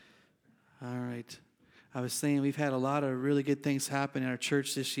tonight. I was saying we've had a lot of really good things happen in our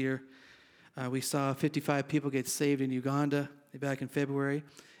church this year. We saw 55 people get saved in Uganda back in February,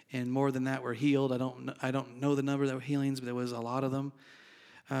 and more than that were healed. I don't know the number that were healings, but there was a lot of them.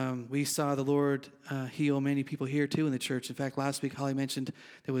 We saw the Lord heal many people here too in the church. In fact, last week Holly mentioned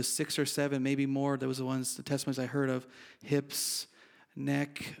there was 6 or 7, maybe more. There was the testimonies I heard of: hips,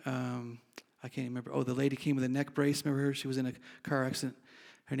 neck. I can't remember. Oh, the lady came with a neck brace. Remember her? She was in a car accident.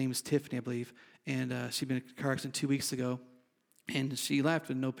 Her name is Tiffany, I believe, and she'd been in a car accident 2 weeks ago, and she left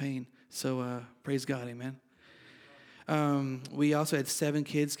with no pain. So praise God, amen. We also had 7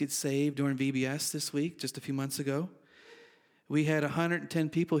 kids get saved during VBS this week, just a few months ago. We had 110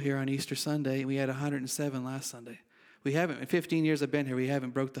 people here on Easter Sunday, and we had 107 last Sunday. We haven't, in 15 years I've been here, we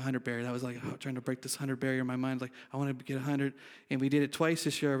haven't broke the 100 barrier. That was like trying to break this 100 barrier in my mind. Like, I want to get 100, and we did it twice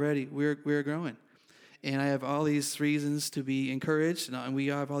this year already. We're growing. And I have all these reasons to be encouraged, and we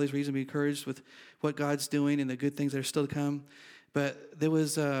have all these reasons to be encouraged with what God's doing and the good things that are still to come. But there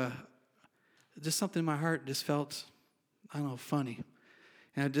was just something in my heart just felt, I don't know, funny.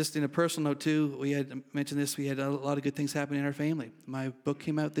 And just in a personal note too, we had mentioned this, we had a lot of good things happening in our family. My book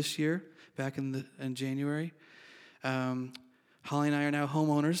came out this year, back in January. Holly and I are now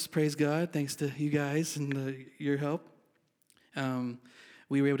homeowners, praise God, thanks to you guys and your help.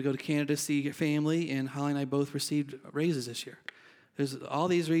 We were able to go to Canada to see your family, and Holly and I both received raises this year. There's all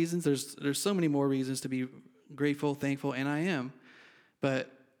these reasons. There's so many more reasons to be grateful, thankful, and I am.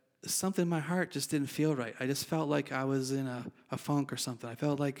 But something in my heart just didn't feel right. I just felt like I was in a funk or something. I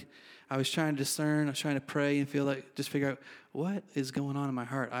felt like I was trying to discern, I was trying to pray and just figure out what is going on in my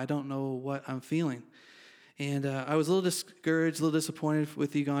heart. I don't know what I'm feeling. And I was a little discouraged, a little disappointed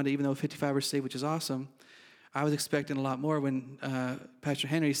with Uganda, even though 55 were saved, which is awesome. I was expecting a lot more when Pastor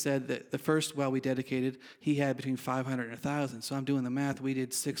Henry said that the first well we dedicated, he had between 500 and 1,000. So I'm doing the math. We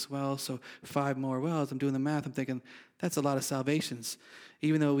did 6 wells, so 5 more wells. I'm doing the math. I'm thinking, that's a lot of salvations.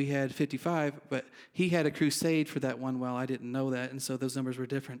 Even though we had 55, but he had a crusade for that one well. I didn't know that, and so those numbers were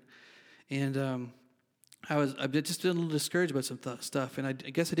different. And I've just been a little discouraged about some stuff, and I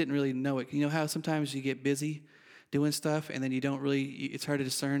guess I didn't really know it. You know how sometimes you get busy doing stuff, and then it's hard to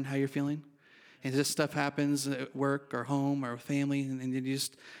discern how you're feeling? And just stuff happens at work or home or family, and you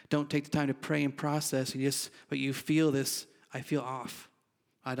just don't take the time to pray and process. But you feel this, I feel off.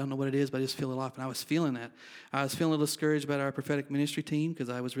 I don't know what it is, but I just feel it off. And I was feeling that. I was feeling a little discouraged about our prophetic ministry team because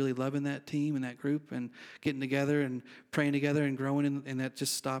I was really loving that team and that group and getting together and praying together and growing, and that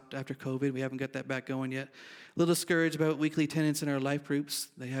just stopped after COVID. We haven't got that back going yet. A little discouraged about weekly attendance in our life groups.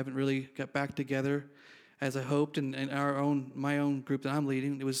 They haven't really got back together as I hoped. And my own group that I'm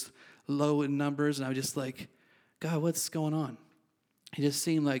leading, it was low in numbers, and I was just like, God, what's going on? It just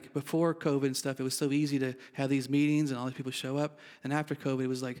seemed like before COVID and stuff, it was so easy to have these meetings and all these people show up. And after COVID, it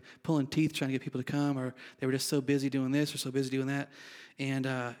was like pulling teeth trying to get people to come, or they were just so busy doing this or so busy doing that. And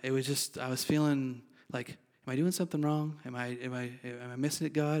it was just, I was feeling like, am I doing something wrong? Am I missing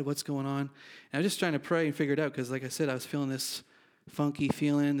it, God? What's going on? And I was just trying to pray and figure it out because, like I said, I was feeling this funky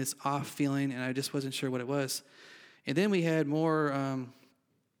feeling, this off feeling, and I just wasn't sure what it was. And then we had more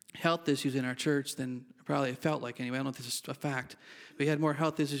health issues in our church than probably it felt like anyway. I don't know if this is a fact. We had more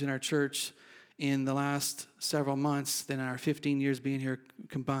health issues in our church in the last several months than our 15 years being here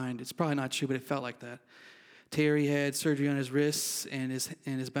combined. It's probably not true, but it felt like that. Terry had surgery on his wrists and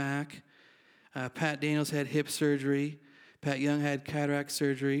his back. Pat Daniels had hip surgery. Pat Young had cataract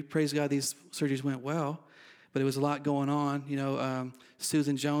surgery. Praise God, these surgeries went well, but there was a lot going on.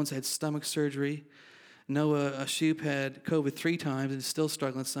 Susan Jones had stomach surgery. Noah Shoup had COVID 3 times and is still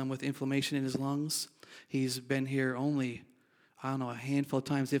struggling some with inflammation in his lungs. He's been here only, a handful of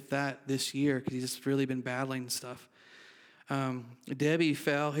times, if that, this year, because he's just really been battling stuff. Debbie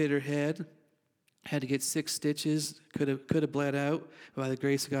fell, hit her head, had to get 6 stitches, could have bled out. By the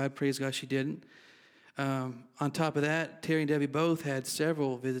grace of God, praise God, she didn't. On top of that, Terry and Debbie both had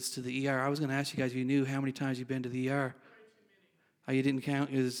several visits to the ER. I was going to ask you guys if you knew how many times you've been to the ER. Oh, you didn't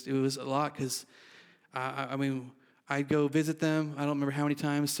count? It was a lot because I'd go visit them. I don't remember how many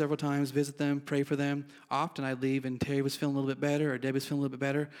times, several times, visit them, pray for them. Often I'd leave and Terry was feeling a little bit better or Debbie was feeling a little bit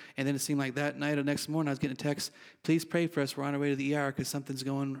better. And then it seemed like that night or next morning I was getting a text, please pray for us. We're on our way to the ER because something's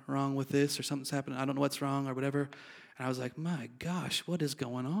going wrong with this or something's happening. I don't know what's wrong or whatever. And I was like, my gosh, what is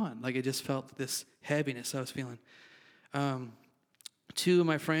going on? Like it just felt this heaviness I was feeling. 2 of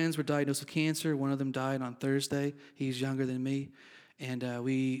my friends were diagnosed with cancer. One of them died on Thursday. He's younger than me. And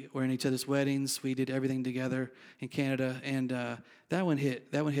we were in each other's weddings. We did everything together in Canada, and that one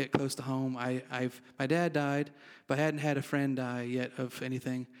hit close to home. My dad died, but I hadn't had a friend die yet of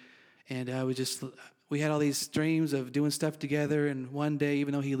anything, and we had all these dreams of doing stuff together. And one day,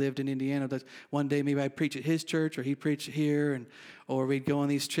 even though he lived in Indiana, one day maybe I'd preach at his church or he'd preach here, or we'd go on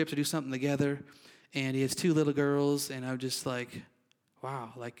these trips or do something together. And he has 2 little girls, and I'm just like,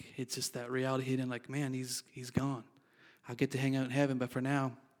 wow, like it's just that reality hitting, like, man, he's gone. I'll get to hang out in heaven, but for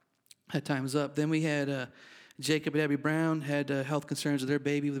now, that time's up. Then we had Jacob and Abby Brown had health concerns with their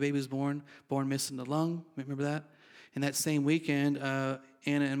baby. The baby was born missing the lung. Remember that? And that same weekend, Anna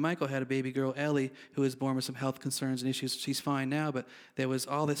and Michael had a baby girl, Ellie, who was born with some health concerns and issues. She's fine now, but there was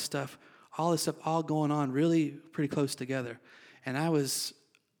all this stuff all going on really pretty close together. And I was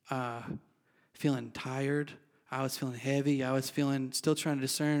feeling tired. I was feeling heavy. I was still trying to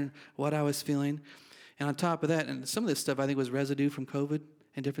discern what I was feeling. And on top of that, and some of this stuff I think was residue from COVID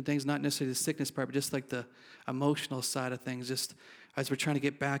and different things, not necessarily the sickness part, but just like the emotional side of things, just as we're trying to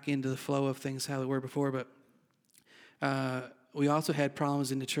get back into the flow of things how they were before. But we also had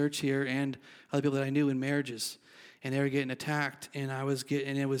problems in the church here and other people that I knew in marriages, and they were getting attacked, and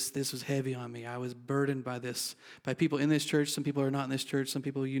this was heavy on me. I was burdened by this, by people in this church. Some people are not in this church. Some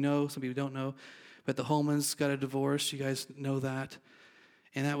people some people don't know. But the Holmans got a divorce. You guys know that.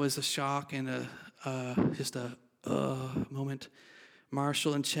 And that was a shock and just a moment.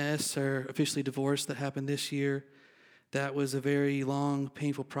 Marshall and Chess are officially divorced. That happened this year. That was a very long,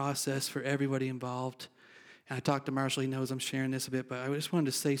 painful process for everybody involved. And I talked to Marshall. He knows I'm sharing this a bit, but I just wanted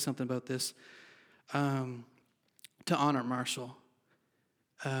to say something about this to honor Marshall.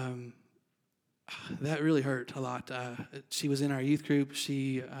 That really hurt a lot. She was in our youth group.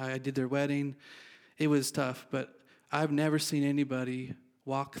 I did their wedding. It was tough, but I've never seen anybody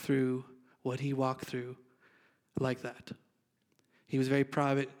walk through what he walked through like that. He was very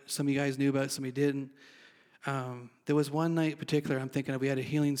private. Some of you guys knew about it, some of you didn't. There was one night in particular I'm thinking of. We had a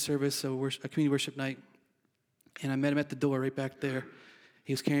healing service, a community worship night, and I met him at the door right back there.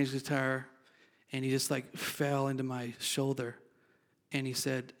 He was carrying his guitar, and he just like fell into my shoulder, and he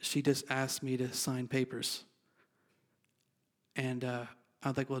said, "She just asked me to sign papers." And I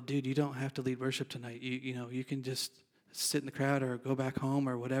was like, "Well, dude, you don't have to lead worship tonight. You can just sit in the crowd or go back home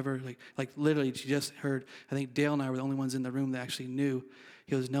or whatever." Like literally, she just heard. I think Dale and I were the only ones in the room that actually knew.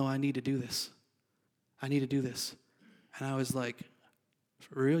 He goes, "No, I need to do this. I need to do this." And I was like,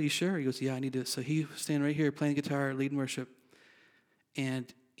 "For real? You sure?" He goes, "Yeah, I need to." So he was standing right here playing guitar, leading worship,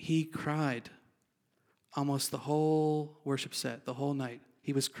 and he cried almost the whole worship set, the whole night.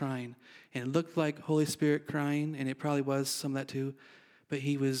 He was crying, and it looked like Holy Spirit crying, and it probably was some of that too. But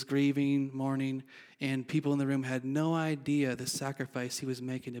he was grieving, mourning, and people in the room had no idea the sacrifice he was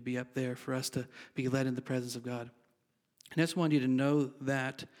making to be up there for us to be led in the presence of God. And I just wanted you to know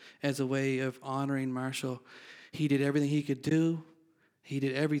that as a way of honoring Marshall. He did everything he could do. He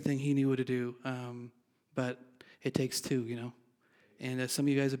did everything he knew what to do. But it takes 2, And some of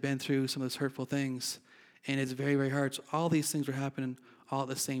you guys have been through some of those hurtful things, and it's very, very hard. So all these things were happening all at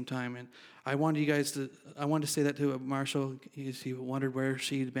the same time. And I wanted to say that to Marshall. He wondered where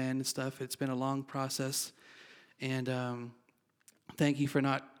she'd been and stuff. It's been a long process. And thank you for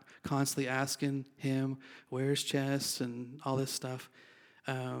not constantly asking him, "Where's Chess?" and all this stuff.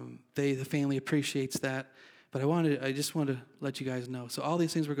 The family appreciates that. But I just wanted to let you guys know. So all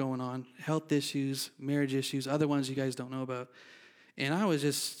these things were going on: health issues, marriage issues, other ones you guys don't know about. And I was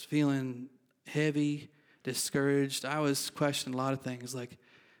just feeling heavy, discouraged. I was questioning a lot of things, like,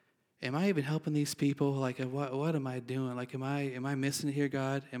 am I even helping these people? Like, what am I doing? Like, am I missing it here,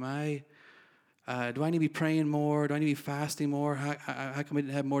 God? Do I need to be praying more? Do I need to be fasting more? How come I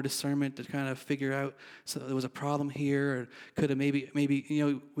didn't have more discernment to kind of figure out so there was a problem here? Or could have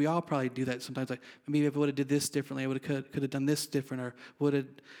maybe, we all probably do that sometimes. Like, maybe if I would have did this differently, I could have done this different, or would have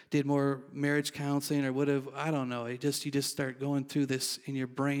did more marriage counseling, or would have, I don't know. You just start going through this in your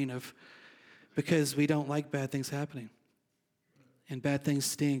brain because we don't like bad things happening. And bad things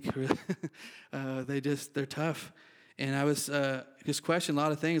stink. They're tough. And I was just questioning a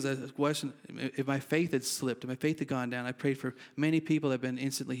lot of things. I questioned if my faith had slipped, if my faith had gone down. I prayed for many people that have been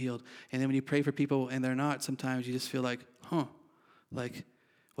instantly healed. And then when you pray for people and they're not, sometimes you just feel like, like,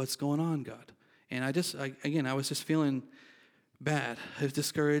 what's going on, God? And I was just feeling bad. I was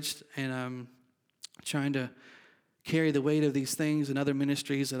discouraged, and I'm trying to carry the weight of these things and other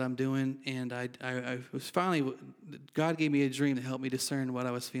ministries that I'm doing. And I was finally, God gave me a dream to help me discern what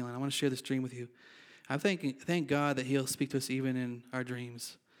I was feeling. I want to share this dream with you. Thank God that He'll speak to us even in our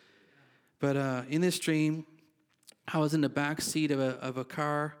dreams. But in this dream, I was in the back seat of a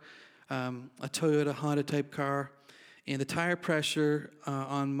car, a Toyota Honda type car, and the tire pressure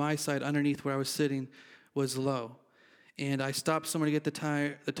on my side underneath where I was sitting was low. And I stopped somewhere to get the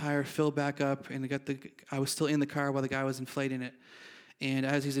tire filled back up, and I was still in the car while the guy was inflating it. And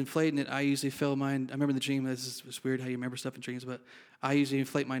as he's inflating it, I usually fill mine. I remember in the dream, this is weird how you remember stuff in dreams, but I usually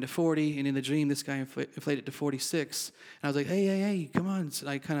inflate mine to 40. And in the dream, this guy inflated it to 46. And I was like, hey, come on. So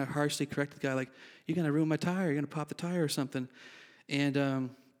I kind of harshly corrected the guy, like, you're going to ruin my tire. You're going to pop the tire or something. And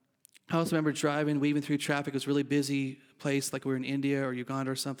I also remember driving, weaving through traffic. It was a really busy place, like we were in India or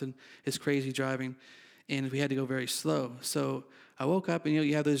Uganda or something. It's crazy driving. And we had to go very slow. So I woke up, and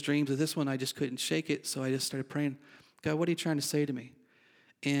you have those dreams. With this one, I just couldn't shake it. So I just started praying, God, what are you trying to say to me?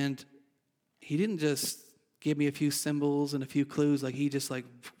 And he didn't just give me a few symbols and a few clues. Like he just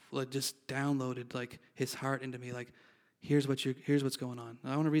just downloaded like his heart into me. Like, here's what's going on.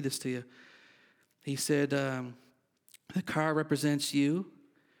 I want to read this to you. He said, the car represents you.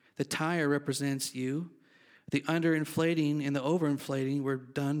 The tire represents you. The underinflating and the overinflating were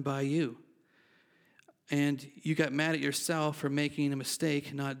done by you. And you got mad at yourself for making a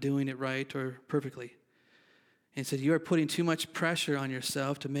mistake, not doing it right or perfectly. And said, you are putting too much pressure on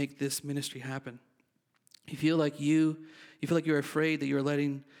yourself to make this ministry happen. You feel like you're afraid that you're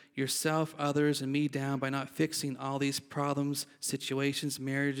letting yourself, others, and me down by not fixing all these problems, situations,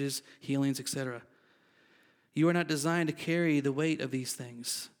 marriages, healings, etc. You are not designed to carry the weight of these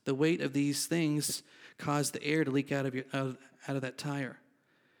things. The weight of these things cause the air to leak out of that tire.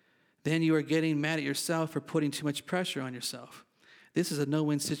 Then you are getting mad at yourself for putting too much pressure on yourself. This is a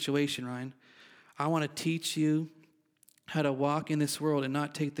no-win situation, Ryan. I want to teach you how to walk in this world and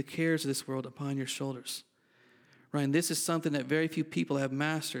not take the cares of this world upon your shoulders. Ryan, this is something that very few people have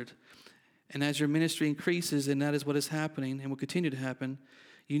mastered. And as your ministry increases, and that is what is happening and will continue to happen,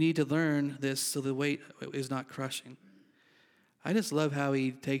 you need to learn this so the weight is not crushing. I just love how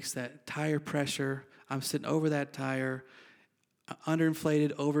he takes that tire pressure. I'm sitting over that tire,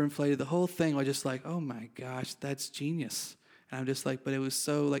 underinflated, overinflated. The whole thing was just like, oh my gosh, that's genius. And I'm just like, but it was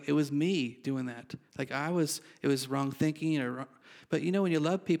so, like, it was me doing that. Like it was wrong thinking but when you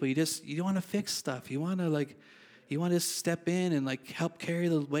love people, you want to fix stuff. You want to step in and like help carry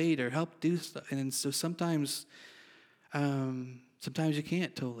the weight or help do stuff. And so sometimes you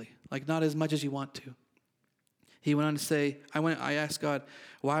can't totally, like not as much as you want to. He went on to say, I asked God,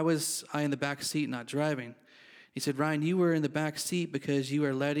 why was I in the back seat not driving? He said, Ryan, you were in the back seat because you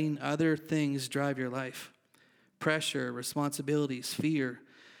are letting other things drive your life. Pressure, responsibilities, fear.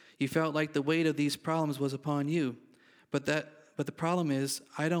 You felt like the weight of these problems was upon you. But the problem is,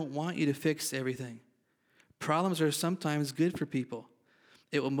 I don't want you to fix everything. Problems are sometimes good for people.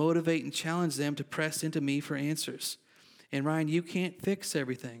 It will motivate and challenge them to press into me for answers. And Ryan, you can't fix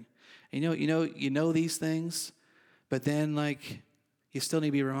everything. You know these things, but then like you still need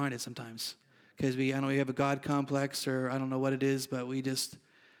to be reminded sometimes. Because we have a God complex, or I don't know what it is, but we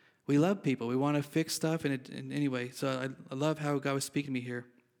love people. We want to fix stuff. And anyway, so I love how God was speaking to me here.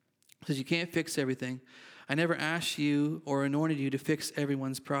 He says, you can't fix everything. I never asked you or anointed you to fix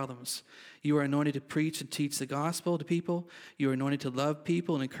everyone's problems. You are anointed to preach and teach the gospel to people. You are anointed to love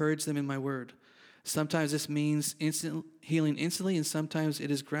people and encourage them in my word. Sometimes this means healing instantly, and sometimes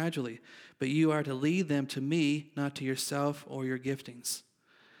it is gradually. But you are to lead them to me, not to yourself or your giftings.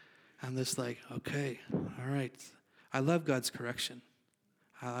 I'm just like, okay, all right. I love God's correction.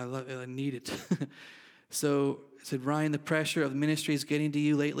 I need it. So I said, Ryan, the pressure of the ministry is getting to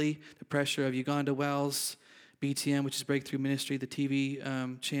you lately. The pressure of Uganda Wells, BTM, which is Breakthrough Ministry, the TV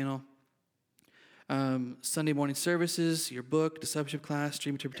channel. Sunday morning services, your book, discipleship class,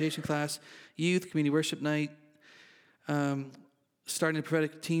 dream interpretation class, youth, community worship night, starting the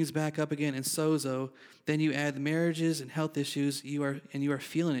prophetic teams back up again, and sozo. Then you add the marriages and health issues. You are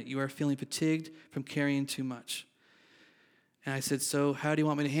feeling it. You are feeling fatigued from carrying too much. And I said, so how do you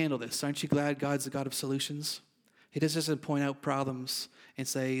want me to handle this? Aren't you glad God's the God of solutions? He doesn't point out problems and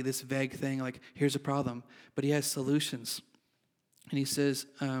say this vague thing like, here's a problem. But he has solutions. And he says,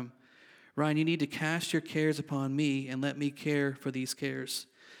 Ryan, you need to cast your cares upon me and let me care for these cares.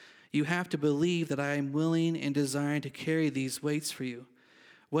 You have to believe that I am willing and desiring to carry these weights for you.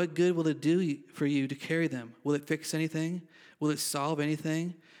 What good will it do for you to carry them? Will it fix anything? Will it solve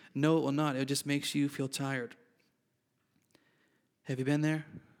anything? No, it will not. It just makes you feel tired. Have you been there?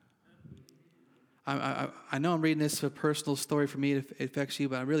 I know I'm reading this a personal story for me. It affects you,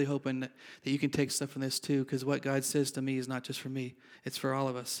 but I'm really hoping that you can take stuff from this too, because what God says to me is not just for me. It's for all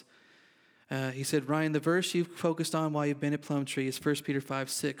of us. He said, Ryan, the verse you've focused on while you've been at Plum Tree is 1 Peter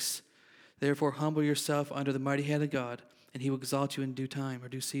 5:6. Therefore, humble yourself under the mighty hand of God, and he will exalt you in due time or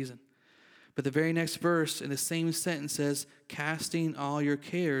due season. But the very next verse in the same sentence says, casting all your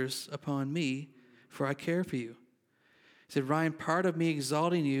cares upon me, for I care for you. He said, Ryan, part of me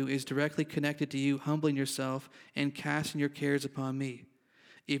exalting you is directly connected to you humbling yourself and casting your cares upon me.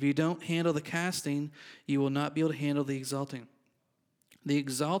 If you don't handle the casting, you will not be able to handle the exalting. The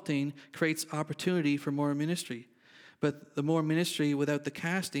exalting creates opportunity for more ministry. But the more ministry without the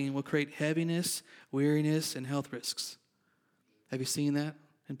casting will create heaviness, weariness, and health risks. Have you seen that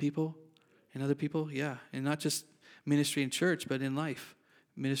in people? In other people? Yeah. And not just ministry in church, but in life.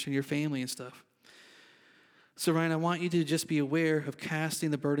 Ministry in your family and stuff. So Ryan, I want you to just be aware of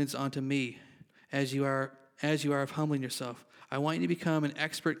casting the burdens onto me as you are of humbling yourself. I want you to become an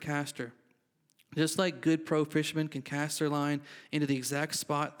expert caster. Just like good pro fishermen can cast their line into the exact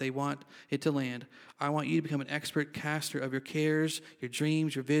spot they want it to land, I want you to become an expert caster of your cares, your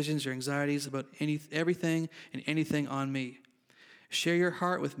dreams, your visions, your anxieties about everything and anything on me. Share your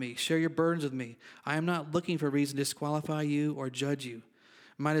heart with me. Share your burdens with me. I am not looking for a reason to disqualify you or judge you.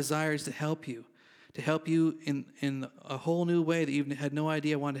 My desire is to help you in a whole new way that you had no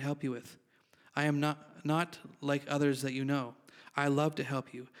idea I wanted to help you with. I am not like others that you know. I love to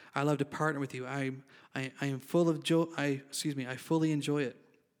help you. I love to partner with you. I am full of joy. I fully enjoy it.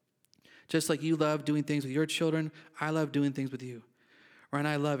 Just like you love doing things with your children, I love doing things with you. Ryan,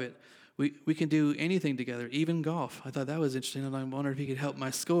 I love it. We can do anything together, even golf. I thought that was interesting, and I wondered if he could help my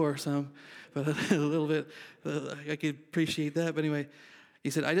score some, but a little bit, I could appreciate that. But anyway, he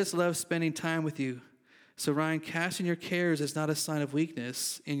said, I just love spending time with you. So Ryan, casting your cares is not a sign of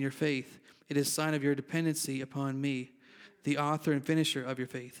weakness in your faith. It is a sign of your dependency upon me, the author and finisher of your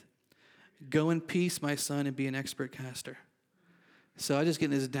faith. Go in peace, my son, and be an expert caster. So I just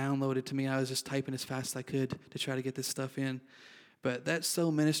getting this downloaded to me. I was just typing as fast as I could to try to get this stuff in. But that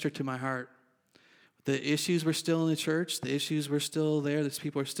so ministered to my heart. The issues were still in the church. The issues were still there. These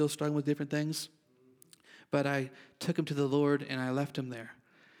people are still struggling with different things. But I took them to the Lord, and I left them there.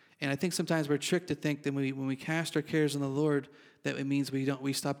 And I think sometimes we're tricked to think that when we cast our cares on the Lord, that it means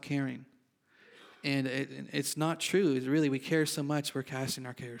we stop caring. And it's not true. It's really, we care so much, we're casting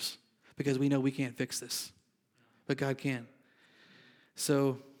our cares because we know we can't fix this, but God can.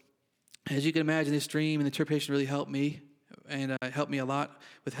 So as you can imagine, this dream and interpretation really helped me, and helped me a lot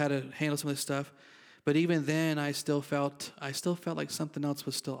with how to handle some of this stuff. But even then, I still felt like something else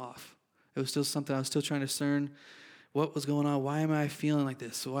was still off. It was still something I was still trying to discern what was going on. Why am I feeling like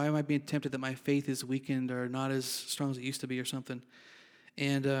this? Why am I being tempted that my faith is weakened or not as strong as it used to be or something?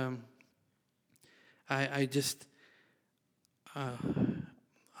 And I just,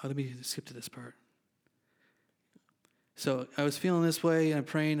 let me skip to this part. So I was feeling this way, and I'm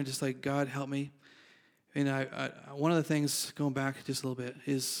praying, and just like, God, help me. And one of the things, going back just a little bit,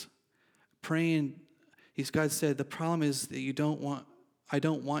 is praying. God said, the problem is that I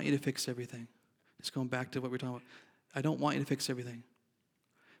don't want you to fix everything. Just going back to what we're talking about. I don't want you to fix everything.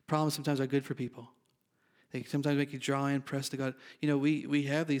 Problems sometimes are good for people. They sometimes make you draw in, press to God. You know, we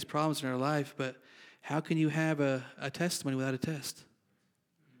have these problems in our life, but how can you have a testimony without a test?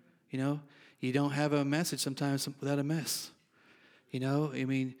 You know, you don't have a message sometimes without a mess. You know, I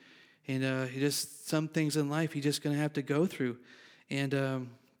mean, and just some things in life you're just going to have to go through. And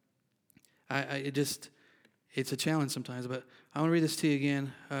it's a challenge sometimes. But I want to read this to you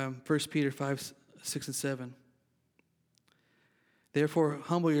again, 1 Peter 5, 6, and 7. Therefore,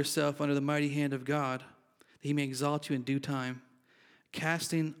 humble yourself under the mighty hand of God, that he may exalt you in due time,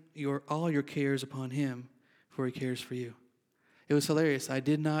 casting all your cares upon him, for he cares for you. It was hilarious. I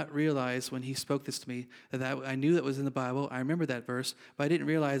did not realize when he spoke this to me that I knew that was in the Bible. I remember that verse, but I didn't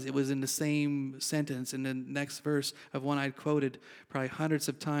realize it was in the same sentence in the next verse of one I'd quoted probably hundreds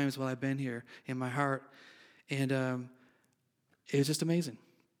of times while I've been here in my heart. And it was just amazing.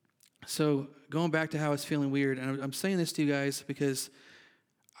 So going back to how I was feeling weird, and I'm saying this to you guys because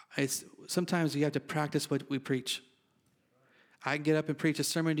sometimes you have to practice what we preach. I can get up and preach a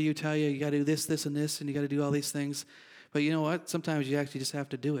sermon to you, tell you got to do this, this, and this, and you got to do all these things. But you know what? Sometimes you actually just have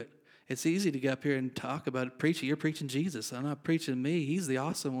to do it. It's easy to get up here and talk about it, preach it. You're preaching Jesus. I'm not preaching me. He's the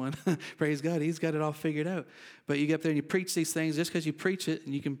awesome one. Praise God. He's got it all figured out. But you get up there and you preach these things just because you preach it,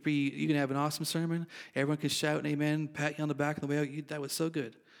 and you can have an awesome sermon. Everyone can shout an amen, pat you on the back on the way out. That was so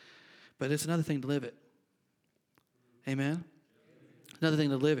good. But it's another thing to live it. Amen? Another thing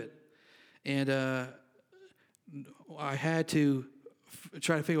to live it. And I had to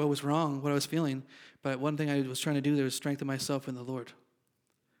try to figure out what was wrong, what I was feeling. But one thing I was trying to do there was strengthen myself in the Lord.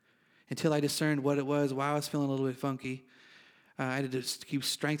 Until I discerned what it was, why I was feeling a little bit funky, I had to just keep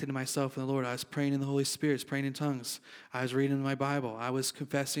strengthening myself in the Lord. I was praying in the Holy Spirit, praying in tongues. I was reading my Bible. I was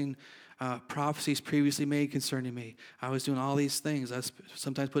confessing prophecies previously made concerning me. I was doing all these things. I was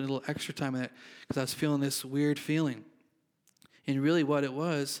sometimes putting a little extra time in it because I was feeling this weird feeling. And really what it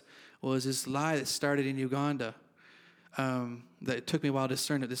was this lie that started in Uganda. That it took me a while to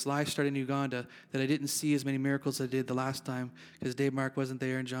discern it. This lie started in Uganda that I didn't see as many miracles as I did the last time because Dave Mark wasn't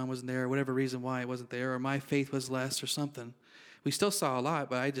there and John wasn't there, or whatever reason why it wasn't there, or my faith was less or something. We still saw a lot,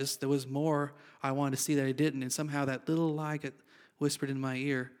 but there was more I wanted to see that I didn't. And somehow that little lie got whispered in my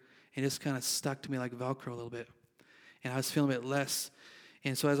ear and just kind of stuck to me like Velcro a little bit. And I was feeling a bit less.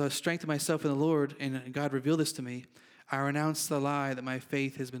 And so as I was strengthening myself in the Lord and God revealed this to me, I renounced the lie that my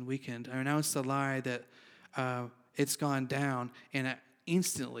faith has been weakened. I renounced the lie that it's gone down. And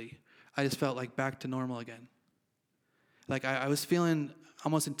instantly, I just felt like back to normal again. Like I was feeling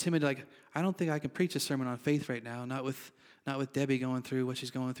almost intimidated. Like, I don't think I can preach a sermon on faith right now. Not with Debbie going through what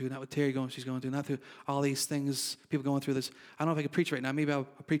she's going through. Not with Terry going what she's going through. Not through all these things, people going through this. I don't know if I can preach right now. Maybe I'll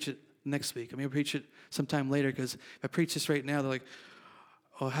preach it next week. Maybe I'll preach it sometime later, because if I preach this right now, they're like,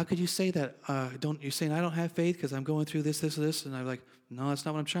 oh, how could you say that? You're saying I don't have faith because I'm going through this. And I'm like, no, that's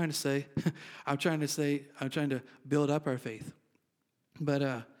not what I'm trying to say. I'm trying to build up our faith. But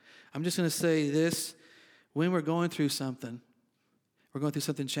I'm just going to say this. When we're going through something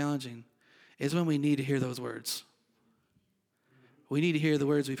challenging, is when we need to hear those words. We need to hear the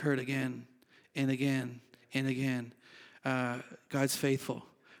words we've heard again and again and again. God's faithful.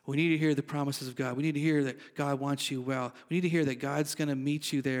 We need to hear the promises of God. We need to hear that God wants you well. We need to hear that God's going to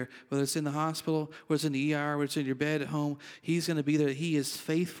meet you there, whether it's in the hospital, whether it's in the ER, whether it's in your bed at home. He's going to be there. He is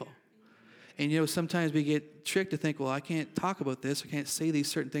faithful. And, sometimes we get tricked to think, well, I can't talk about this. I can't say these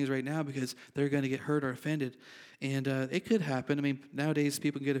certain things right now because they're going to get hurt or offended. And it could happen. I mean, nowadays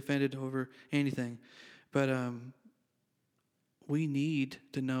people can get offended over anything. But we need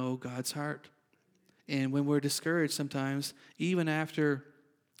to know God's heart. And when we're discouraged sometimes, even after,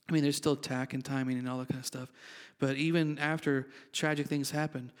 there's still tact and timing and all that kind of stuff. But even after tragic things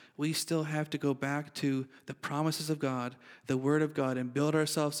happen, we still have to go back to the promises of God, the Word of God, and build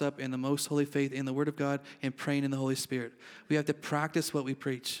ourselves up in the most holy faith in the Word of God and praying in the Holy Spirit. We have to practice what we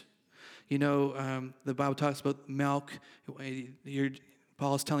preach. The Bible talks about milk.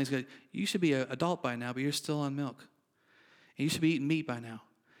 Paul's telling these guys, you should be an adult by now, but you're still on milk. And you should be eating meat by now.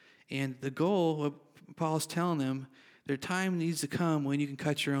 And the goal, what Paul's telling them, their time needs to come when you can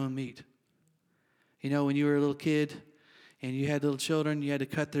cut your own meat. When you were a little kid and you had little children, you had to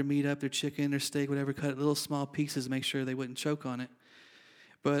cut their meat up, their chicken, their steak, whatever, cut it little small pieces, make sure they wouldn't choke on it.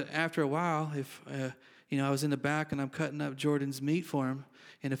 But after a while, if I was in the back and I'm cutting up Jordan's meat for him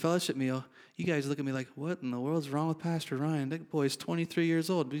in a fellowship meal, you guys look at me like, what in the world's wrong with Pastor Ryan? That boy's 23 years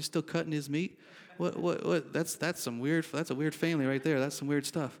old. He's still cutting his meat? What? That's a weird family right there. That's some weird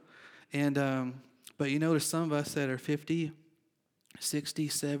stuff. And but there's some of us that are 50, 60,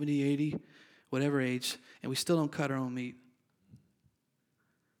 70, 80, whatever age, and we still don't cut our own meat.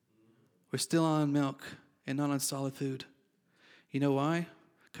 We're still on milk and not on solid food. You know why?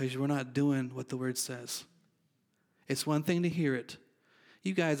 Because we're not doing what the Word says. It's one thing to hear it.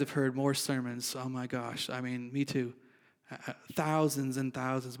 You guys have heard more sermons. Oh my gosh. Me too. Thousands and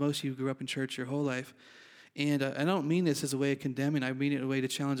thousands. Most of you grew up in church your whole life. And I don't mean this as a way of condemning. I mean it as a way to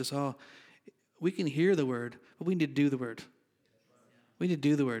challenge us all. We can hear the Word, but we need to do the Word. We need to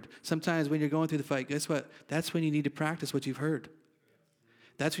do the Word. Sometimes when you're going through the fight, guess what? That's when you need to practice what you've heard.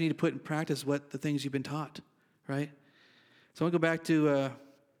 That's when you need to put in practice the things you've been taught, right? So I want to go back to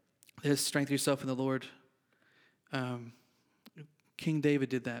this, strengthen yourself in the Lord. King David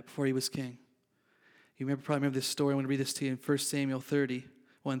did that before he was king. You probably remember this story. I want to read this to you in 1 Samuel 30,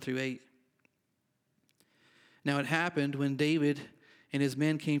 1 through 8. Now it happened when David and his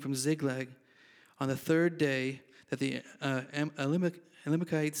men came from Ziklag on the third day that the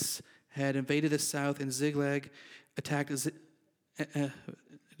Amalekites had invaded the south, and Ziklag attacked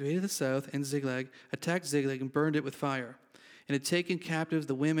Ziklag, and burned it with fire, and had taken captive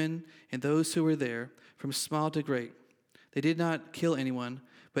the women and those who were there, from small to great. They did not kill anyone,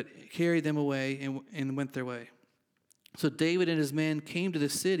 but carried them away and went their way. So David and his men came to the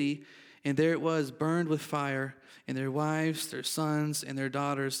city, and there it was, burned with fire, and their wives, their sons, and their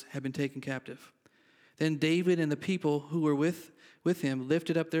daughters had been taken captive. Then David and the people who were with him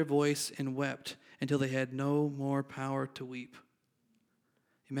lifted up their voice and wept until they had no more power to weep.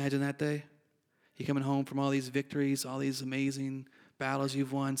 Imagine that day. You coming home from all these victories, all these amazing battles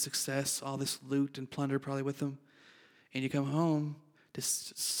you've won, success, all this loot and plunder probably with them. And you come home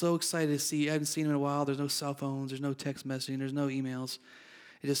just so excited to see. I haven't seen them in a while. There's no cell phones. There's no text messaging. There's no emails.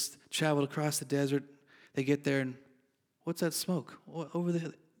 They just traveled across the desert. They get there and, what's that smoke? Over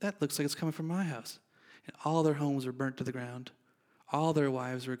there? That looks like it's coming from my house. And all their homes were burnt to the ground. All their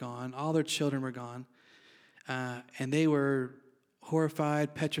wives were gone. All their children were gone. And they were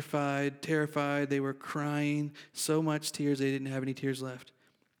horrified, petrified, terrified. They were crying so much tears they didn't have any tears left.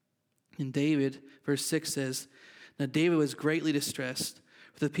 And David, verse 6 says, now David was greatly distressed,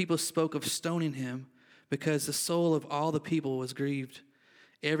 for the people spoke of stoning him, because the soul of all the people was grieved,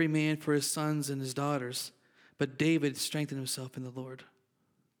 every man for his sons and his daughters. But David strengthened himself in the Lord.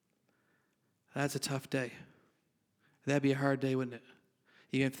 That's a tough day. That'd be a hard day, wouldn't it?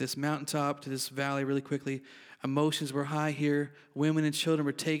 You get from this mountaintop to this valley really quickly. Emotions were high here. Women and children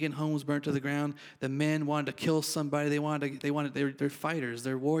were taken. Homes burnt to the ground. The men wanted to kill somebody. They're fighters.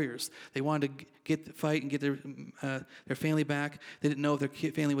 They're warriors. They wanted to get the fight and get their family back. They didn't know if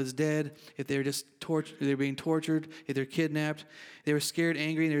their family was dead, if they were just they were being tortured, if they're kidnapped. They were scared,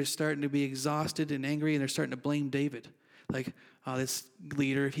 angry, and they're starting to be exhausted and angry, and they're starting to blame David. Like, oh, this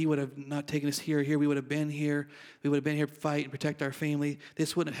leader, if he would have not taken us here, we would have been here. We would have been here to fight and protect our family.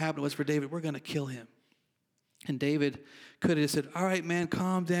 This wouldn't have happened to us for David. We're going to kill him. And David could have said, all right, man,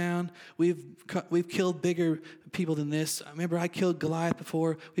 calm down. We've killed bigger people than this. Remember, I killed Goliath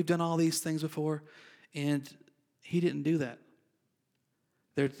before. We've done all these things before. And he didn't do that.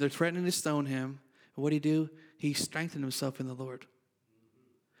 They're threatening to stone him. And what did he do? He strengthened himself in the Lord.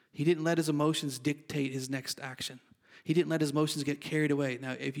 He didn't let his emotions dictate his next action. He didn't let his emotions get carried away.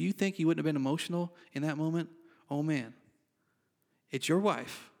 Now, if you think he wouldn't have been emotional in that moment, oh man. It's your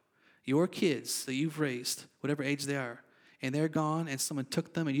wife, your kids that you've raised, whatever age they are, and they're gone and someone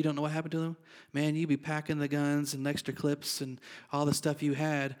took them and you don't know what happened to them, man, you'd be packing the guns and extra clips and all the stuff you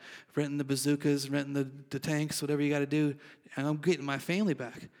had, renting the bazookas, renting the tanks, whatever you got to do, and I'm getting my family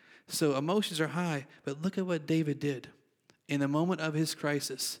back. So emotions are high, but look at what David did. In the moment of his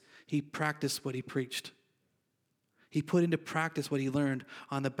crisis, he practiced what he preached. He put into practice what he learned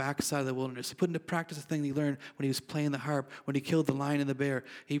on the backside of the wilderness. He put into practice the thing he learned when he was playing the harp, when he killed the lion and the bear.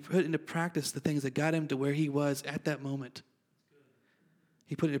 He put into practice the things that got him to where he was at that moment.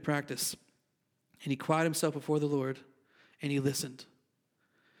 He put it into practice. And he quieted himself before the Lord, and he listened.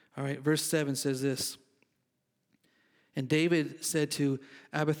 All right, verse 7 says this. And David said to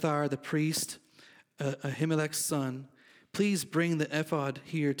Abiathar the priest, Ahimelech's son, please bring the ephod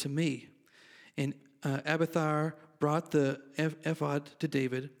here to me. And Abiathar brought the ephod to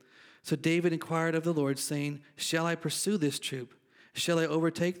David. So David inquired of the Lord, saying, shall I pursue this troop? Shall I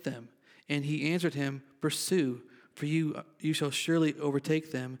overtake them? And he answered him, pursue, for you shall surely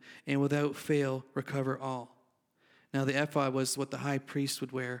overtake them, and without fail recover all. Now the ephod was what the high priest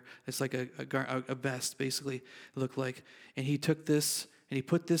would wear. It's like a vest, basically, it looked like. And he took this, and he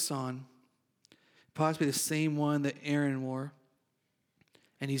put this on, possibly the same one that Aaron wore.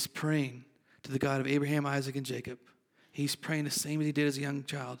 And he's praying to the God of Abraham, Isaac, and Jacob. He's praying the same as he did as a young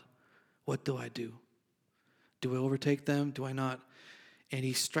child. What do I do? Do I overtake them? Do I not? And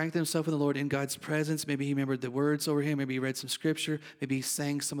he strengthened himself in the Lord in God's presence. Maybe he remembered the words over him. Maybe he read some scripture. Maybe he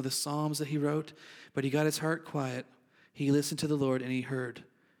sang some of the psalms that he wrote. But he got his heart quiet. He listened to the Lord and he heard.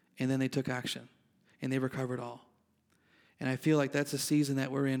 And then they took action. And they recovered all. And I feel like that's a season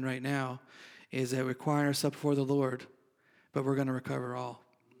that we're in right now, is that we're requiring ourselves before the Lord, but we're going to recover all.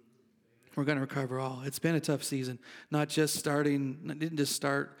 We're going to recover all. It's been a tough season. It didn't just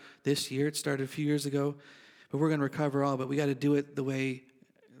start this year. It started a few years ago. But we're going to recover all. But we got to do it the way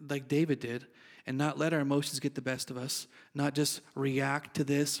like David did and not let our emotions get the best of us. Not just react to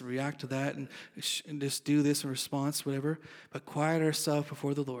this, react to that, and just do this in response, whatever. But quiet ourselves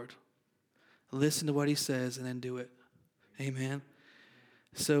before the Lord. Listen to what he says and then do it. Amen.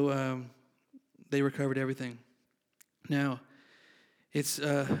 So they recovered everything. Now, it's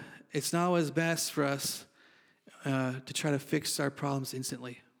not always best for us to try to fix our problems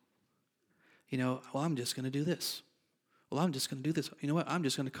instantly. Well, I'm just going to do this. Well, I'm just going to do this. You know what? I'm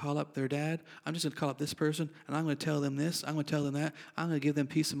just going to call up their dad. I'm just going to call up this person, and I'm going to tell them this. I'm going to tell them that. I'm going to give them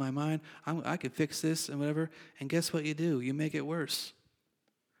peace of my mind. I can fix this and whatever. And guess what you do? You make it worse.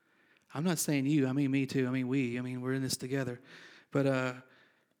 I'm not saying you. I mean me too. I mean we. I mean we're in this together. But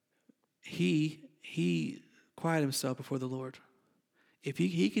he quieted himself before the Lord. If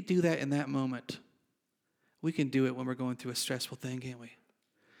he could do that in that moment, we can do it when we're going through a stressful thing, can't we?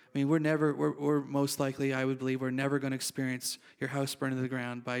 I mean, we're most likely, I would believe, we're never going to experience your house burned to the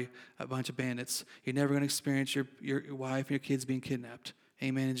ground by a bunch of bandits. You're never going to experience your wife and your kids being kidnapped.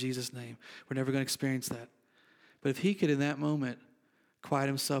 Amen, in Jesus' name. We're never going to experience that. But if he could, in that moment, quiet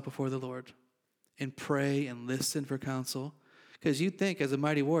himself before the Lord and pray and listen for counsel, because you'd think, as a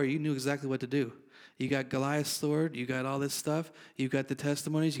mighty warrior, you knew exactly what to do. You got Goliath's sword, you got all this stuff, you got the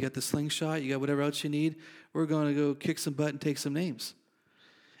testimonies, you got the slingshot, you got whatever else you need. We're going to go kick some butt and take some names.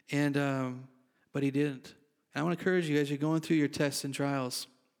 And but he didn't. And I want to encourage you as you're going through your tests and trials,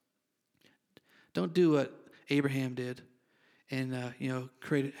 don't do what Abraham did and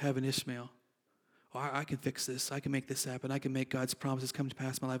have an Ishmael. Oh, I can fix this. I can make this happen. I can make God's promises come to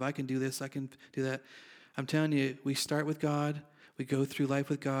pass in my life. I can do this. I can do that. I'm telling you, we start with God, we go through life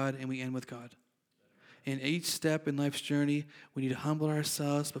with God, and we end with God. in each step in life's journey, we need to humble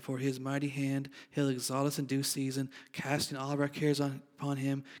ourselves before his mighty hand. He'll exalt us in due season, casting all of our cares upon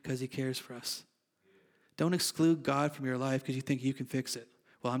him because he cares for us. Don't exclude God from your life because you think you can fix it.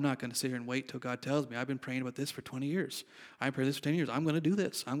 Well, I'm not going to sit here and wait till God tells me. I've been praying about this for 20 years. I've prayed this for 10 years. I'm going to do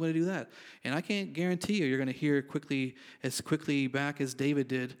this. I'm going to do that. And I can't guarantee you're going to hear as quickly back as David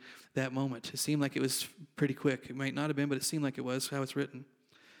did that moment. It seemed like it was pretty quick. It might not have been, but it seemed like it was how it's written.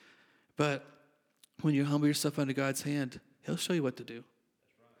 But when you humble yourself under God's hand, he'll show you what to do.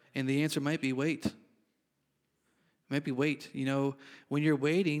 And the answer might be wait. It might be wait. You know, when you're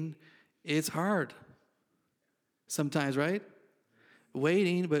waiting, it's hard sometimes, right?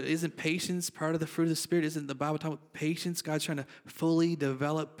 Waiting, but isn't patience part of the fruit of the Spirit? Isn't the Bible talking about patience? God's trying to fully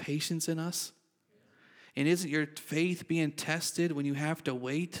develop patience in us. And isn't your faith being tested when you have to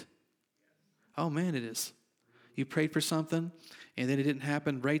wait? Oh, man, it is. You prayed for something, and then it didn't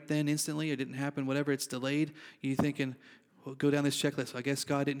happen right then instantly. It didn't happen, whatever, it's delayed. You're thinking, well, go down this checklist. I guess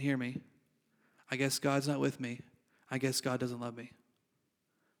God didn't hear me. I guess God's not with me. I guess God doesn't love me.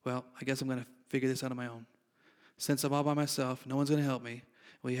 Well, I guess I'm going to figure this out on my own. Since I'm all by myself, no one's going to help me.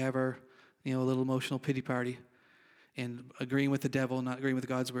 We have our, little emotional pity party and agreeing with the devil, not agreeing with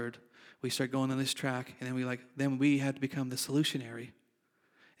God's word. We start going on this track, and then we have to become the solutionary,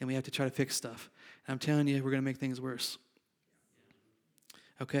 and we have to try to fix stuff. And I'm telling you, we're going to make things worse.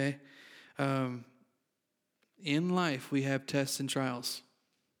 Okay? In life, we have tests and trials.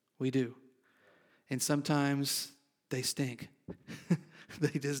 We do. And sometimes they stink.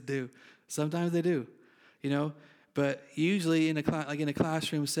 They just do. Sometimes they do. But usually in a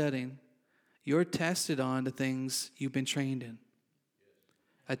classroom setting, you're tested on the things you've been trained in.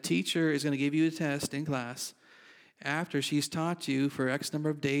 A teacher is going to give you a test in class after she's taught you for X number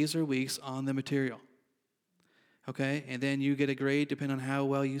of days or weeks on the material. Okay? And then you get a grade depending on how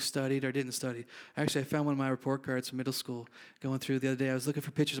well you studied or didn't study. Actually, I found one of my report cards from middle school going through the other day. I was looking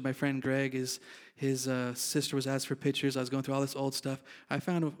for pictures of my friend Greg. His sister was asked for pictures. I was going through all this old stuff. I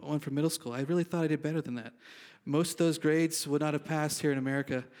found one from middle school. I really thought I did better than that. Most of those grades would not have passed here in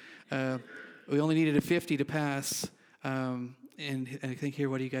America. We only needed a 50 to pass. And I think here,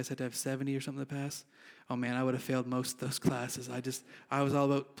 what do you guys have to have, 70 or something to pass? Oh, man, I would have failed most of those classes. I was all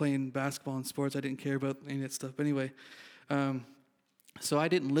about playing basketball and sports. I didn't care about any of that stuff. But anyway, so I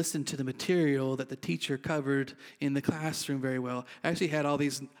didn't listen to the material that the teacher covered in the classroom very well. I actually had all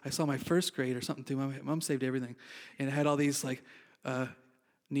these, I saw my first grade or something too. My mom saved everything. And it had all these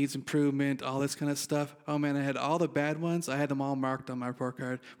needs improvement, all this kind of stuff. Oh, man, I had all the bad ones. I had them all marked on my report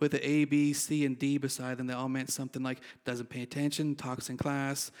card with the A, B, C, and D beside them. They all meant something like doesn't pay attention, talks in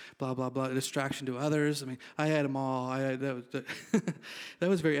class, blah, blah, blah, distraction to others. I mean, I had them all. That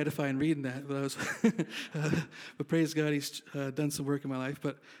was very edifying reading that. But praise God, he's done some work in my life.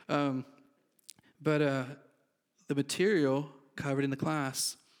 But the material covered in the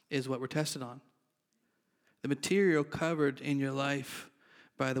class is what we're tested on. The material covered in your life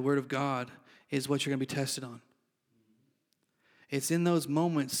by the word of God is what you're going to be tested on. It's in those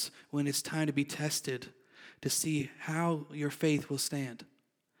moments when it's time to be tested to see how your faith will stand.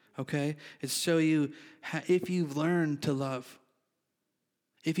 Okay? It's show you if you've learned to love.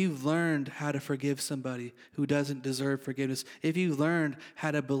 If you've learned how to forgive somebody who doesn't deserve forgiveness. If you've learned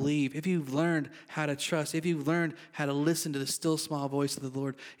how to believe. If you've learned how to trust. If you've learned how to listen to the still small voice of the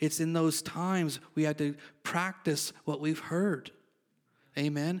Lord. It's in those times we have to practice what we've heard.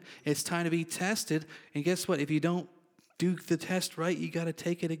 Amen. It's time to be tested. And guess what? If you don't do the test right, you got to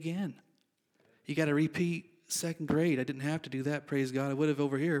take it again. You got to repeat second grade. I didn't have to do that, praise God. I would have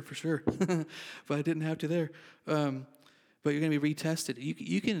over here for sure. But I didn't have to there. But you're going to be retested.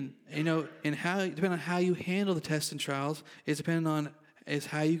 You can, and how, depending on how you handle the tests and trials, is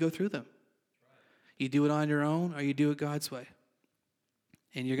how you go through them. You do it on your own or you do it God's way.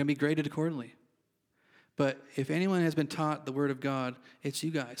 And you're going to be graded accordingly. But if anyone has been taught the word of God, it's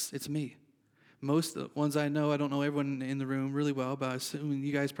you guys. It's me. Most of the ones I know, I don't know everyone in the room really well, but I assume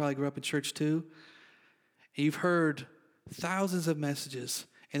you guys probably grew up in church too. And you've heard thousands of messages,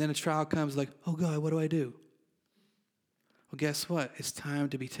 and then a trial comes like, oh God, what do I do? Well, guess what? It's time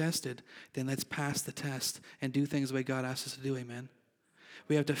to be tested. Then let's pass the test and do things the way God asks us to do, amen?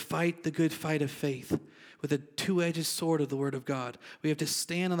 We have to fight the good fight of faith with a two-edged sword of the Word of God. We have to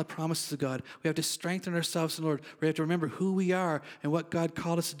stand on the promises of God. We have to strengthen ourselves in the Lord. We have to remember who we are and what God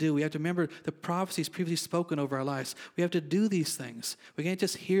called us to do. We have to remember the prophecies previously spoken over our lives. We have to do these things. We can't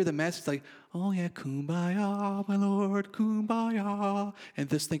just hear the message like, oh yeah, kumbaya, my Lord, kumbaya, and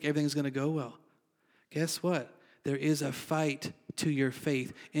just think everything's going to go well. Guess what? There is a fight to your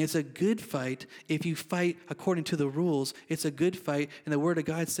faith. And it's a good fight if you fight according to the rules. It's a good fight, and the Word of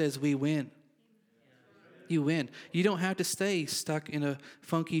God says we win. You win. You don't have to stay stuck in a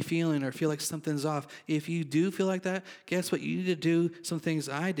funky feeling or feel like something's off. If you do feel like that, guess what? You need to do some things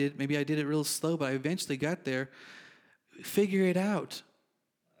I did. Maybe I did it real slow, but I eventually got there. Figure it out.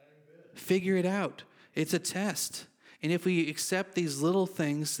 Figure it out. It's a test. And if we accept these little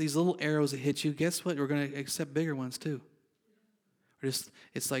things, these little arrows that hit you, guess what? We're going to accept bigger ones too.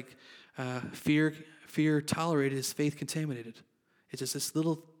 It's like fear tolerated is faith contaminated. It's just this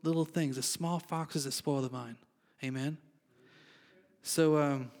little things, the small foxes that spoil the vine. Amen?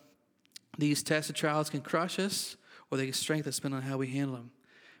 So these tests and trials can crush us, or they can strengthen us depending on how we handle them.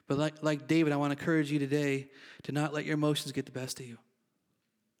 But like David, I want to encourage you today to not let your emotions get the best of you.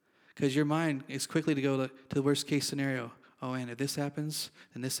 Because your mind is quickly to go to the worst case scenario. Oh, and if this happens,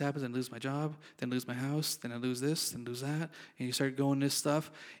 then I lose my job, then lose my house, then I lose this, then lose that. And you start going this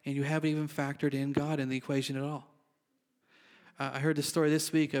stuff, and you haven't even factored in God in the equation at all. I heard this story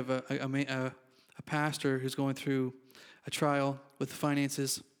this week of a pastor who's going through a trial with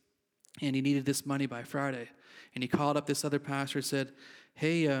finances, and he needed this money by Friday. And he called up this other pastor and said,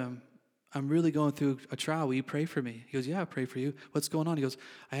 hey, I'm really going through a trial. Will you pray for me? He goes, yeah, I'll pray for you. What's going on? He goes,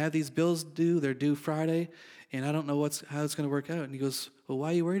 I have these bills due. They're due Friday, and I don't know how it's going to work out. And he goes, well,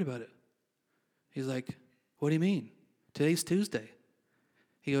 why are you worried about it? He's like, what do you mean? Today's Tuesday.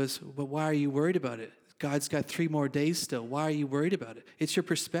 He goes, but why are you worried about it? God's got 3 more days still. Why are you worried about it? It's your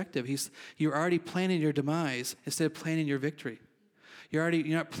perspective. You're already planning your demise instead of planning your victory. You're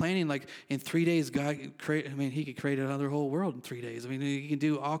not planning like in 3 days God he could create another whole world in 3 days. I mean, he can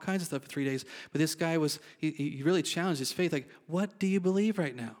do all kinds of stuff in 3 days. But this guy he really challenged his faith. Like, what do you believe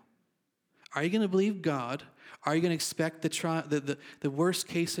right now? Are you going to believe God? Are you going to expect the worst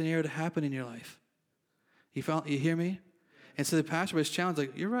case scenario to happen in your life? You hear me? And so the pastor was challenged,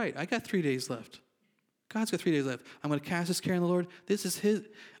 like, you're right. I got 3 days left. God's got 3 days left. I'm going to cast this care on the Lord. This is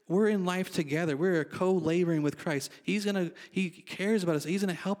we're in life together. We're co-laboring with Christ. He cares about us. He's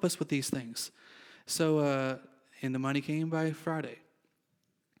going to help us with these things. So, and the money came by Friday.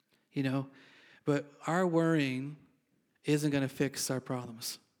 But our worrying isn't going to fix our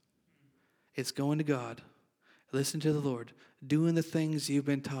problems. It's going to God, listening to the Lord, doing the things you've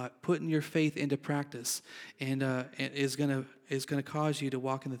been taught, putting your faith into practice, and is going to cause you to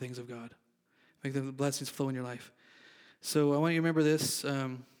walk in the things of God. Make the blessings flow in your life. So I want you to remember this.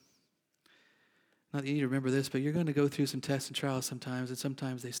 Not that you need to remember this, but you're going to go through some tests and trials sometimes, and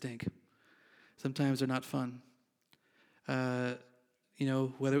sometimes they stink. Sometimes they're not fun. Whether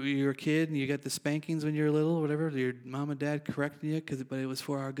you're a kid and you got the spankings when you're little or whatever, your mom and dad correcting you, but it was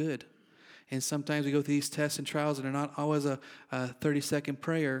for our good. And sometimes we go through these tests and trials, and they're not always a 30-second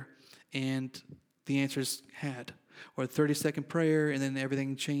prayer, and the answer's had. Or a 30-second prayer, and then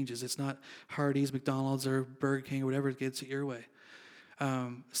everything changes. It's not Hardee's, McDonald's, or Burger King, or whatever gets it your way.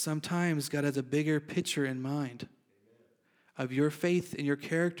 Sometimes God has a bigger picture in mind of your faith and your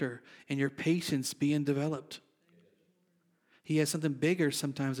character and your patience being developed. He has something bigger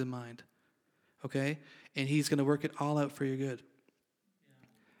sometimes in mind, okay? And he's going to work it all out for your good.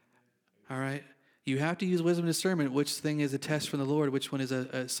 All right? You have to use wisdom and discernment. Which thing is a test from the Lord? Which one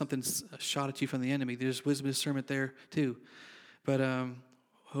is something shot at you from the enemy? There's wisdom and discernment there too. But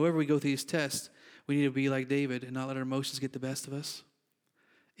however we go through these tests, we need to be like David and not let our emotions get the best of us,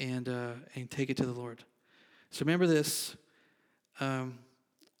 and take it to the Lord. So remember this: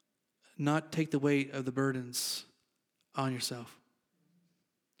 not take the weight of the burdens on yourself.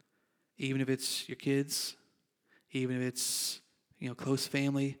 Even if it's your kids, even if it's close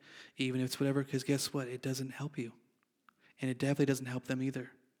family, even if it's whatever, because guess what? It doesn't help you. And it definitely doesn't help them either.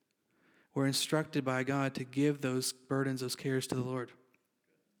 We're instructed by God to give those burdens, those cares to the Lord.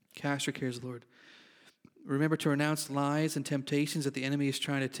 Cast your cares to the Lord. Remember to renounce lies and temptations that the enemy is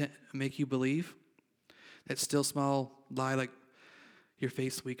trying to make you believe. That still small lie like your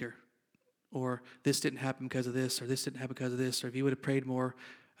faith's weaker. Or this didn't happen because of this, or this didn't happen because of this, or if you would have prayed more,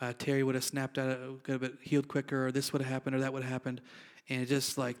 Terry would have snapped out, could have been healed quicker, or this would have happened, or that would have happened. And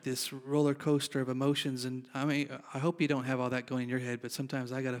just like this roller coaster of emotions. And I mean, I hope you don't have all that going in your head, but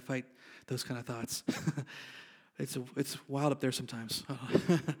sometimes I got to fight those kind of thoughts. It's wild up there sometimes.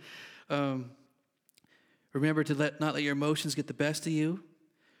 Remember to not let your emotions get the best of you.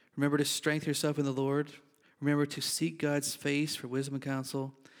 Remember to strengthen yourself in the Lord. Remember to seek God's face for wisdom and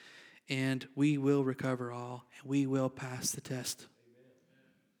counsel. And we will recover all, and we will pass the test.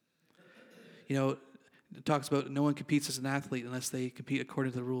 It talks about no one competes as an athlete unless they compete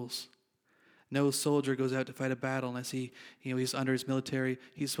according to the rules. No soldier goes out to fight a battle unless he's under his military.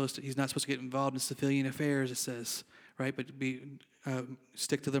 He's not supposed to get involved in civilian affairs, it says, right? But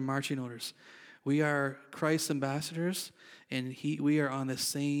stick to the marching orders. We are Christ's ambassadors, and we are on the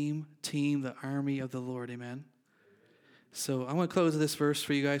same team, the army of the Lord. Amen. So I want to close this verse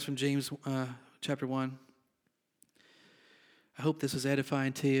for you guys from James chapter 1. I hope this was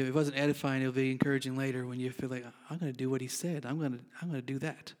edifying to you. If it wasn't edifying, it'll be encouraging later when you feel like, I'm going to do what he said. I'm going to do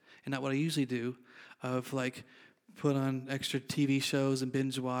that. And not what I usually do of like put on extra TV shows and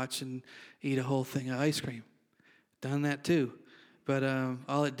binge watch and eat a whole thing of ice cream. Done that too. But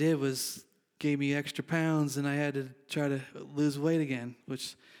all it did was gave me extra pounds, and I had to try to lose weight again,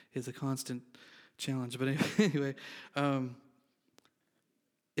 which is a constant challenge. But anyway,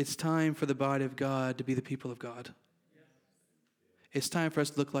 it's time for the body of God to be the people of God. It's time for us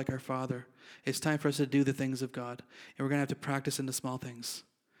to look like our Father. It's time for us to do the things of God. And we're going to have to practice in the small things.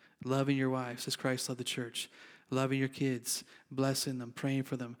 Loving your wives as Christ loved the church. Loving your kids. Blessing them. Praying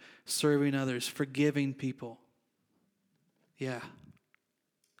for them. Serving others. Forgiving people. Yeah.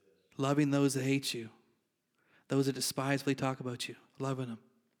 Loving those that hate you. Those that despisefully talk about you. Loving them.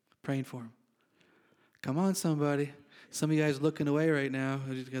 Praying for them. Come on, somebody. Some of you guys are looking away right now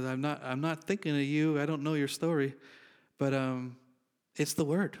because I'm not thinking of you. I don't know your story. But it's the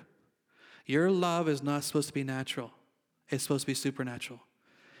word. Your love is not supposed to be natural. It's supposed to be supernatural.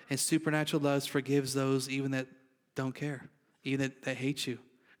 And supernatural love forgives those even that don't care, even that hate you.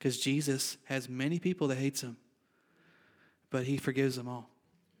 Because Jesus has many people that hates him. But he forgives them all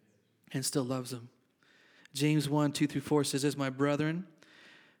and still loves them. James 1:2-4 says this, my brethren,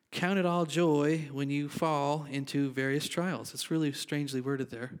 count it all joy when you fall into various trials. It's really strangely worded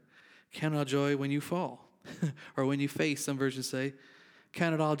there. Count it all joy when you fall. Or when you face, some versions say,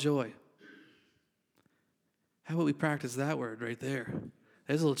 count it all joy. How about we practice that word right there?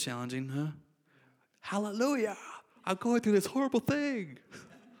 That's a little challenging, huh? Hallelujah! I'm going through this horrible thing,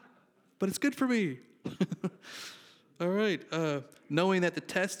 but it's good for me. All right. Knowing that the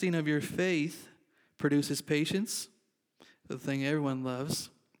testing of your faith produces patience, the thing everyone loves.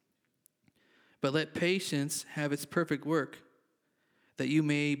 But let patience have its perfect work, that you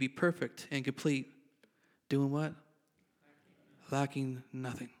may be perfect and complete. Doing what? Lacking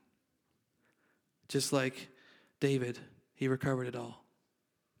nothing. Just like David, he recovered it all.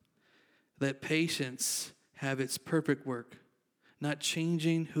 Let patience have its perfect work, not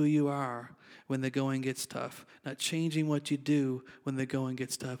changing who you are when the going gets tough, not changing what you do when the going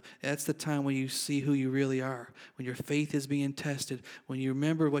gets tough. That's the time when you see who you really are, when your faith is being tested, when you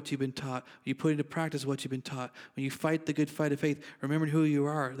remember what you've been taught, when you put into practice what you've been taught, when you fight the good fight of faith, remember who you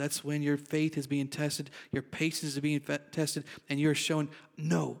are. That's when your faith is being tested, your patience is being tested, and you're showing,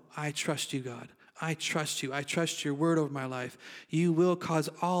 no, I trust you, God. I trust you. I trust your word over my life. You will cause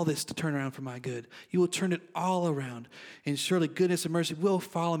all this to turn around for my good. You will turn it all around. And surely goodness and mercy will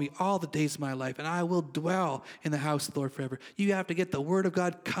follow me all the days of my life, and I will dwell in the house of the Lord forever. You have to get the word of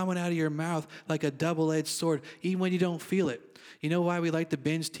God coming out of your mouth like a double-edged sword, even when you don't feel it. You know why we like to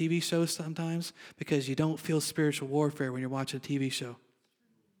binge TV shows sometimes? Because you don't feel spiritual warfare when you're watching a TV show.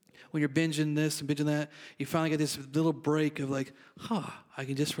 When you're binging this and binging that, you finally get this little break of like, I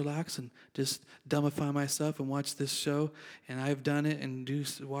can just relax and just dumbify myself and watch this show. And I've done it and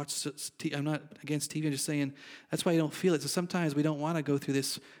watch. I'm not against TV. I'm just saying that's why you don't feel it. So sometimes we don't want to go through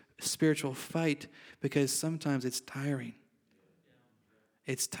this spiritual fight because sometimes it's tiring.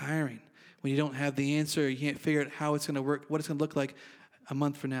 It's tiring when you don't have the answer. You can't figure out how it's going to work, what it's going to look like a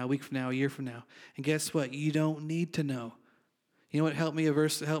month from now, a week from now, a year from now. And guess what? You don't need to know. You know what helped me? A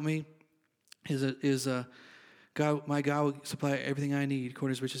verse that helped me is God. My God will supply everything I need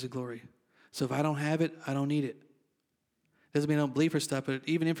according to His riches and glory. So if I don't have it, I don't need it. Doesn't mean I don't believe for stuff, but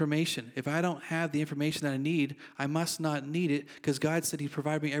even information. If I don't have the information that I need, I must not need it because God said He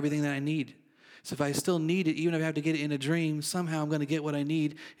provided me everything that I need. So if I still need it, even if I have to get it in a dream, somehow I'm going to get what I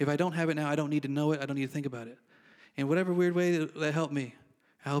need. If I don't have it now, I don't need to know it. I don't need to think about it. In whatever weird way that helped me,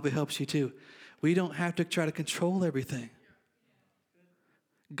 I hope it helps you too. We don't have to try to control everything.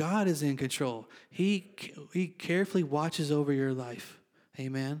 God is in control. He carefully watches over your life.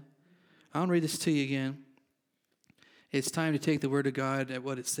 Amen. I want to read this to you again. It's time to take the word of God at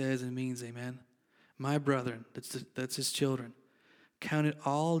what it says and means. Amen. My brethren, that's His children, count it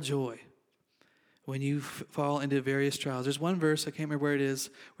all joy when you fall into various trials. There's one verse, I can't remember where it is,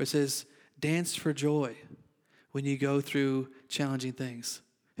 where it says, dance for joy when you go through challenging things.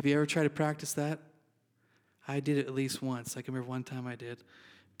 Have you ever tried to practice that? I did it at least once. I can remember one time I did.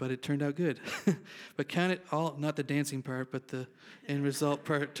 But it turned out good. But count it all, not the dancing part, but the end result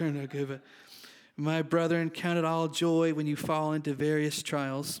part turned out good. But my brethren, count it all joy when you fall into various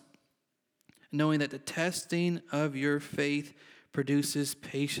trials, knowing that the testing of your faith produces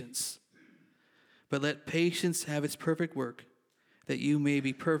patience. But let patience have its perfect work, that you may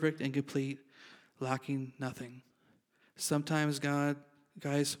be perfect and complete, lacking nothing. Sometimes God,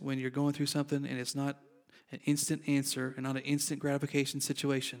 guys, when you're going through something and it's not an instant answer and not an instant gratification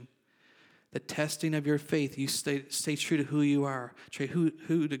situation, the testing of your faith, you stay true to who you are,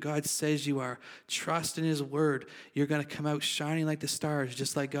 who the God says you are. Trust in his word. You're going to come out shining like the stars,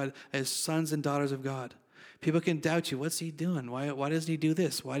 just like God, as sons and daughters of God. People can doubt you. What's he doing? Why doesn't he do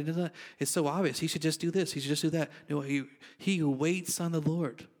this? Why doesn't that? It's so obvious. He should just do this. He should just do that. No, he who waits on the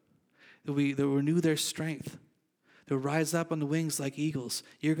Lord, they'll renew their strength. They'll rise up on the wings like eagles.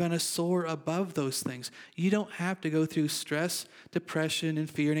 You're going to soar above those things. You don't have to go through stress, depression, and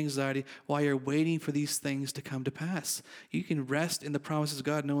fear and anxiety while you're waiting for these things to come to pass. You can rest in the promises of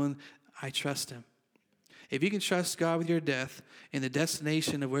God knowing, I trust him. If you can trust God with your death and the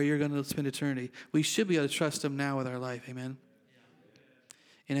destination of where you're going to spend eternity, we should be able to trust him now with our life. Amen?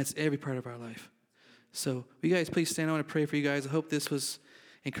 And that's every part of our life. So will you guys please stand? I want to pray for you guys. I hope this was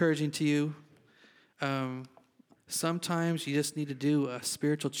encouraging to you. Sometimes you just need to do a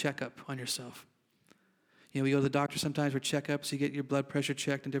spiritual checkup on yourself. We go to the doctor sometimes for checkups. You get your blood pressure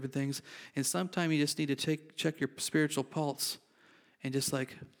checked and different things. And sometimes you just need to check your spiritual pulse and just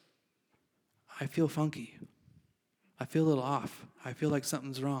like, I feel funky. I feel a little off. I feel like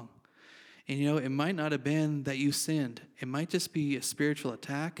something's wrong. And it might not have been that you sinned. It might just be a spiritual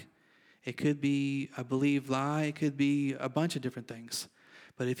attack. It could be a believed lie. It could be a bunch of different things.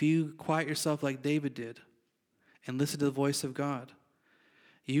 But if you quiet yourself like David did, and listen to the voice of God,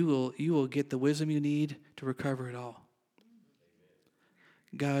 you will get the wisdom you need to recover it all.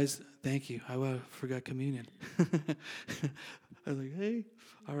 Guys, thank you. I forgot communion. I was like, hey,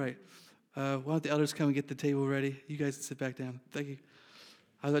 all right. Why don't the elders come and get the table ready? You guys can sit back down. Thank you.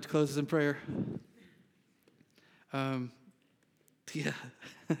 I'd like to close this in prayer. Yeah.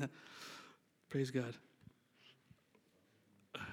 Praise God.